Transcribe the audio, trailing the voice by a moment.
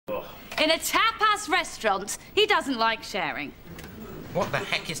In a tapas restaurant, he doesn't like sharing. What the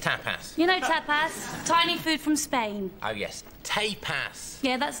heck is tapas? You know tapas? Tiny food from Spain. Oh, yes. Tapas.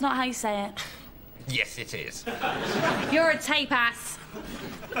 Yeah, that's not how you say it. Yes, it is. You're a tapas.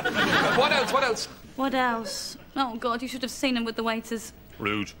 What else? What else? What else? Oh, God, you should have seen him with the waiters.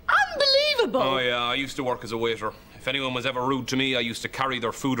 Rude. Unbelievable! Oh, yeah, I used to work as a waiter. If anyone was ever rude to me, I used to carry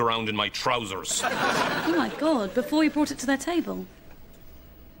their food around in my trousers. Oh, my God, before you brought it to their table?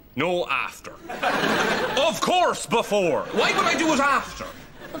 No, after. Of course, before. Why would I do it after?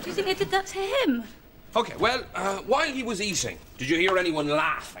 Oh, do you think they did that to him? OK, well, while he was eating, did you hear anyone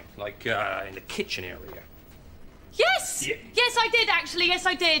laughing? Like, in the kitchen area? Yes! Yeah. Yes, I did, actually. Yes,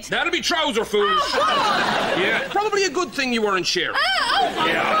 I did. That'll be trouser food. Oh, God! Yeah, probably a good thing you weren't sharing. Oh,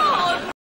 my God!